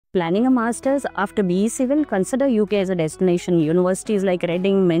Planning a master's after BE Civil, consider UK as a destination. Universities like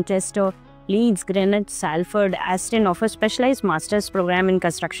Reading, Manchester, Leeds, Greenwich, Salford, Aston offer specialized master's program in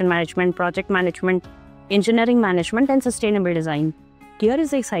construction management, project management, engineering management, and sustainable design. Here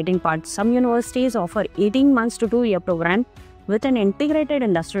is the exciting part. Some universities offer 18 months to 2-year program with an integrated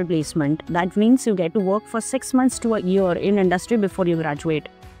industrial placement. That means you get to work for 6 months to a year in industry before you graduate.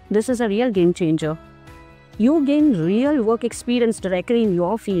 This is a real game changer. You gain real work experience directly in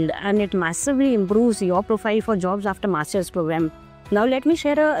your field, and it massively improves your profile for jobs after master's program. Now let me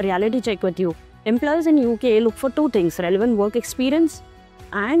share a reality check with you. Employers in UK look for 2 things: relevant work experience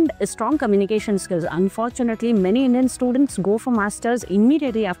and strong communication skills. Unfortunately, many Indian students go for masters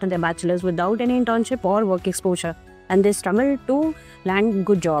immediately after their bachelors without any internship or work exposure, and they struggle to land a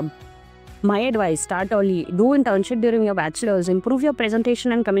good job. My advice: start early, do internship during your bachelor's, improve your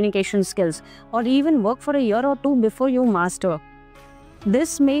presentation and communication skills, or even work for a year or 2 before you master.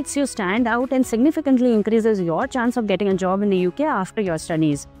 This makes you stand out and significantly increases your chance of getting a job in the UK after your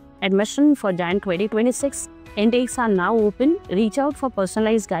studies. Admission for Jan 2026 intakes are now open. Reach out for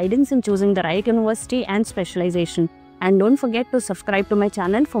personalized guidance in choosing the right university and specialization. And don't forget to subscribe to my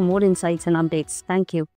channel for more insights and updates. Thank you.